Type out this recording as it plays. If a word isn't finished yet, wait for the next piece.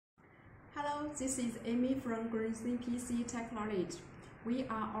Hello, this is Amy from Green PC Technology. We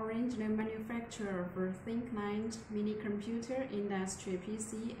are original manufacturer for ThinkLine mini computer, industrial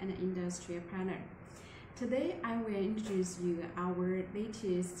PC, and industrial panel. Today, I will introduce you our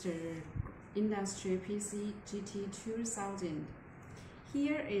latest industrial PC GT2000.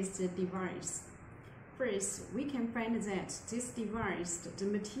 Here is the device. First, we can find that this device, the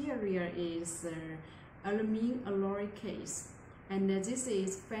material is aluminum alloy case. And this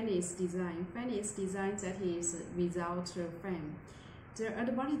is fanless design. Fanless design that is without fan. The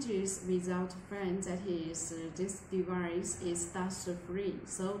advantages without fan that is this device is dust free,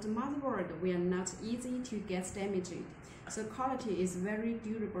 so the motherboard will not easy to get damaged. The quality is very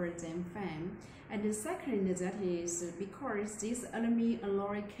durable than fan. And the second that is because this aluminum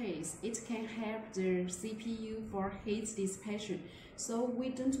alloy case, it can help the CPU for heat dissipation, so we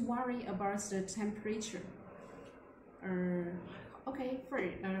don't worry about the temperature. Okay,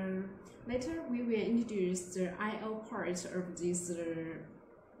 first, later we will introduce the I/O part of this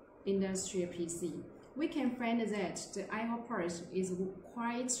industrial PC. We can find that the I/O part is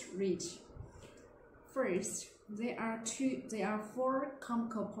quite rich. First, there are four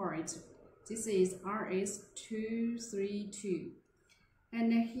comical ports. This is RS232,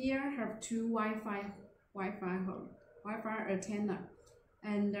 and here have two Wi-Fi antenna,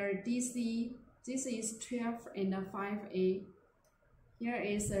 and DC. This is 12 and 5A. Here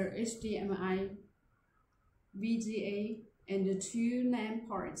is a HDMI, VGA, and two LAN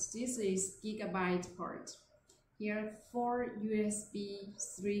ports. This is gigabyte port. Here 4 USB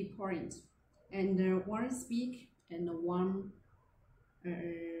 3 ports, and one speaker and one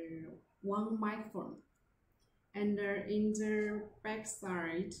microphone. And in the back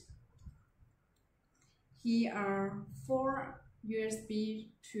side, here are 4 USB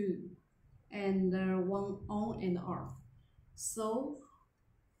 2. And one on and off. So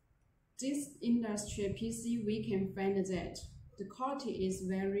this industrial PC, we can find that the quality is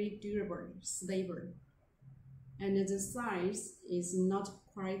very durable, stable, and the size is not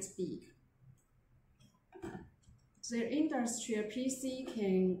quite big. The industrial PC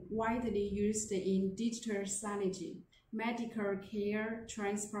can widely used in digital signage, medical care,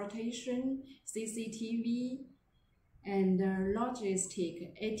 transportation, CCTV, and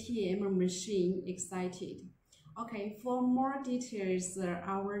logistic ATM machine excited. Okay, for more details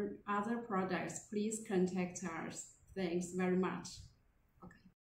our other products, please contact us. Thanks very much.